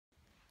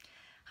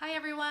Hi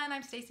everyone,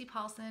 I'm Stacy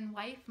Paulson,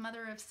 wife,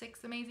 mother of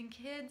 6 amazing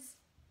kids,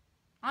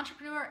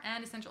 entrepreneur,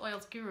 and essential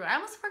oils guru. I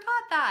almost forgot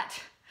that.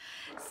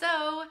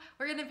 So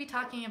we're going to be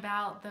talking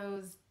about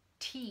those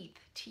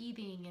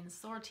teething and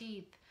sore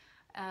teeth,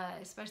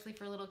 especially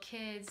for little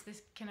kids.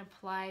 This can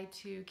apply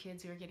to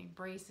kids who are getting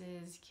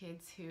braces,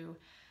 kids who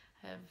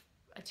have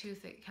a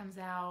tooth that comes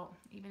out,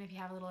 even if you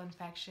have a little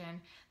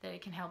infection, that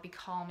it can help be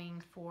calming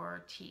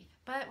for teeth.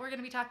 But we're going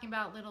to be talking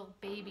about little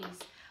babies.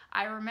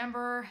 I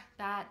remember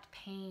that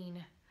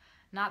pain.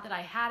 Not that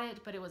I had it,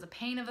 but it was a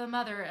pain of the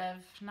mother of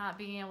not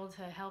being able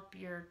to help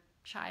your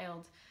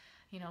child,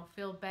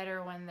 feel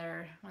better when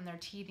they're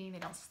teething. They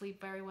don't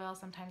sleep very well.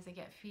 Sometimes they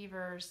get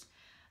fevers,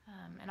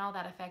 and all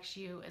that affects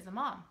you as a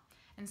mom.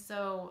 And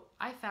so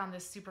I found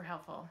this super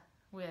helpful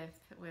with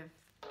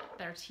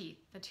their teeth.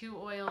 The 2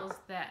 oils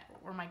that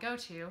were my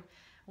go-to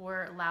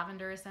were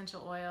lavender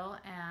essential oil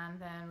and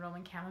then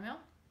Roman chamomile.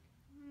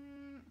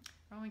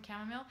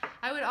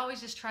 I would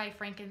always just try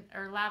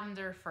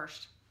lavender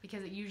first,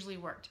 because it usually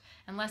worked.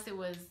 Unless it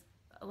was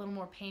a little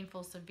more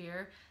painful,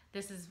 severe,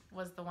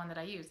 was the one that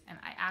I used. And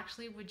I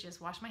actually would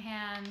just wash my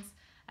hands.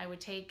 I would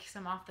take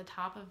some off the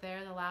top of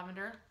the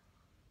lavender,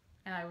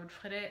 and I would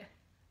put it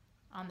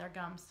on their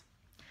gums.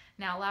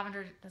 Now,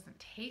 lavender doesn't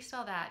taste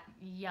all that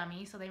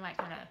yummy, so they might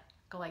kind of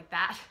go like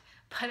that,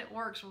 but it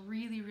works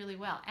really, really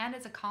well. And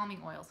it's a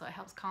calming oil, so it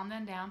helps calm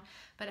them down,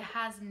 but it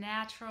has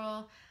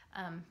natural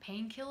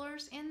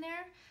painkillers in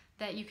there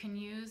that you can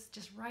use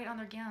just right on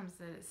their gums.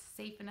 It's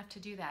safe enough to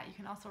do that. You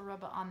can also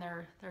rub it on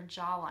their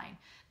jawline.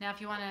 Now,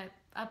 if you want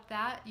to up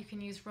that, you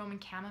can use Roman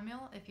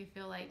chamomile. If you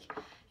feel like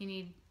you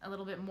need a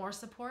little bit more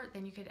support,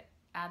 then you could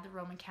add the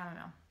Roman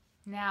chamomile.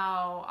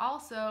 Now,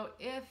 also,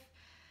 if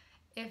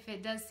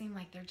it does seem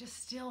like they're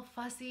just still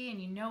fussy and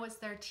you know it's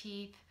their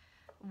teeth,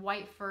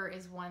 white fur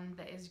is one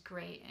that is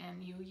great,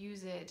 and you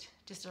use it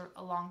just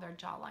along their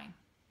jawline.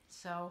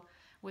 So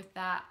with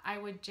that, I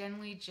would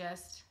generally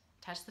just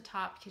touch the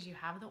top, because you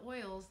have the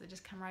oils that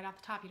just come right off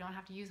the top. You don't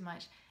have to use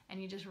much,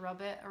 and you just rub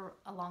it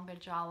along the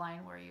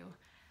jawline where you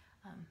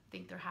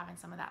think they're having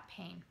some of that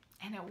pain,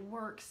 and it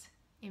works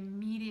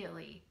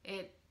immediately.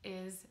 It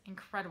is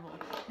incredible,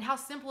 and how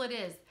simple it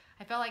is.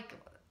 I felt like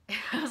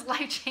it was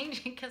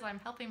life-changing because I'm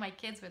helping my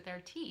kids with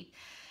their teeth,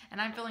 and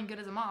I'm feeling good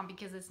as a mom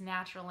because it's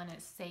natural and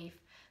it's safe,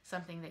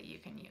 something that you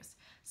can use.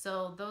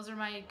 So those are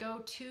my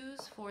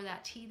go-tos for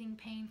that teething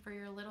pain for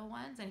your little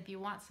ones. And if you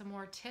want some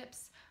more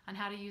tips on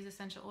how to use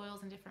essential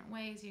oils in different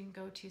ways, you can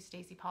go to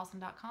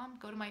stacypaulson.com.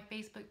 Go to my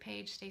Facebook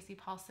page, Stacy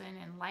Paulson,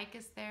 and like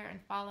us there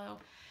and follow.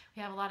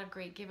 We have a lot of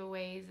great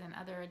giveaways and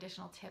other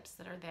additional tips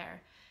that are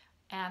there.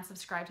 And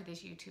subscribe to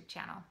this YouTube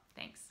channel.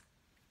 Thanks.